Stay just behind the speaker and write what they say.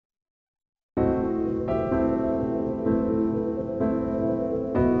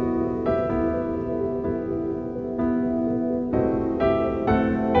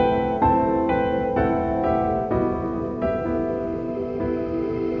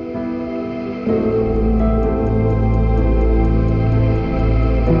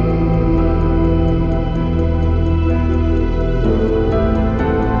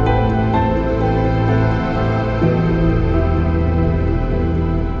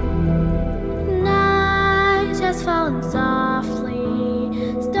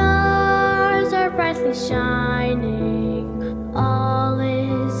Shining, all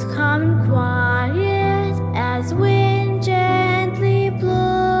is calm and quiet as wind gently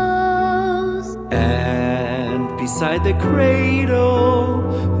blows. And beside the cradle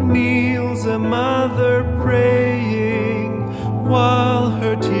kneels a mother praying, while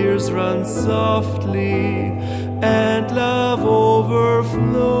her tears run softly and love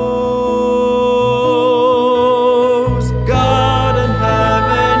overflows. God in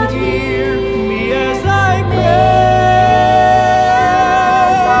heaven, hear me as I pray.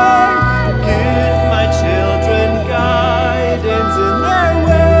 Give my children guidance in their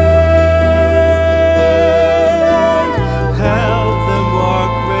way. Help them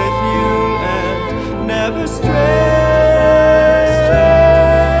walk with you and never stray,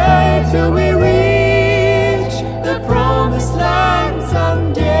 till we reach the promised land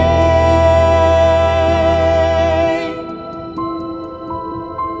someday.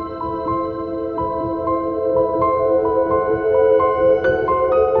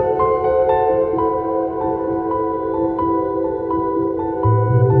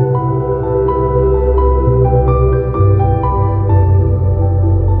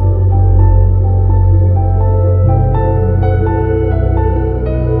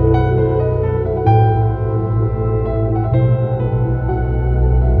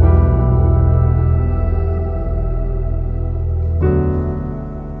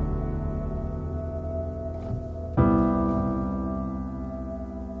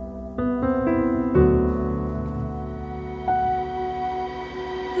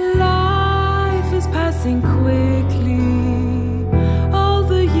 Life is passing quickly, all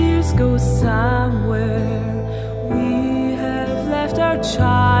the years go somewhere. We have left our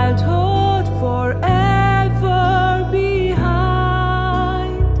childhood forever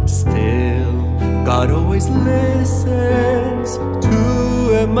behind. Still, God always listens to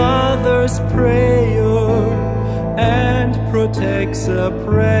a mother's prayer and protects a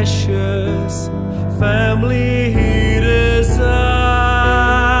precious family here.